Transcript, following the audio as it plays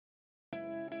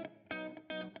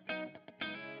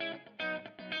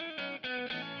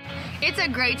It's a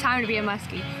great time to be a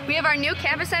Muskie. We have our new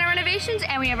campus center renovations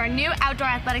and we have our new outdoor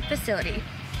athletic facility.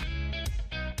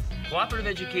 Cooperative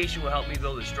education will help me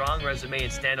build a strong resume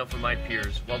and stand out for my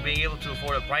peers while being able to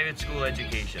afford a private school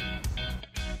education.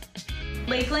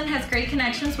 Lakeland has great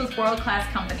connections with world-class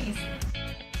companies.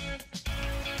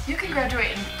 You can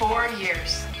graduate in 4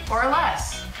 years or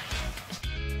less.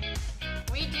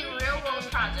 We do real-world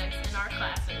projects in our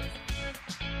classes.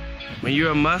 When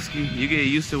you're a Muskie, you get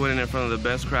used to winning in front of the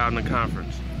best crowd in the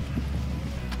conference.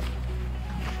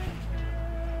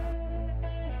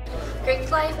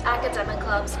 Greek life, academic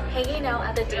clubs, hanging out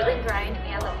at the daily grind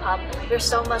and the pub. There's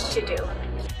so much to do.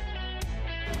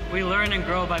 We learn and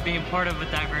grow by being part of a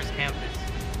diverse campus.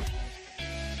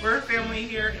 We're a family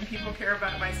here and people care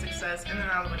about my success in and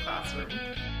out of the classroom.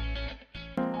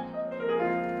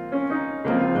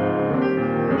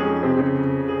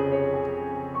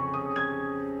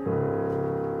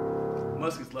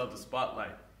 Muskies love the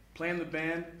spotlight. Play in the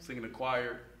band, sing in the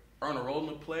choir, earn a role in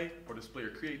the play, or display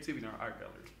your creativity in our art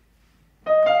gallery.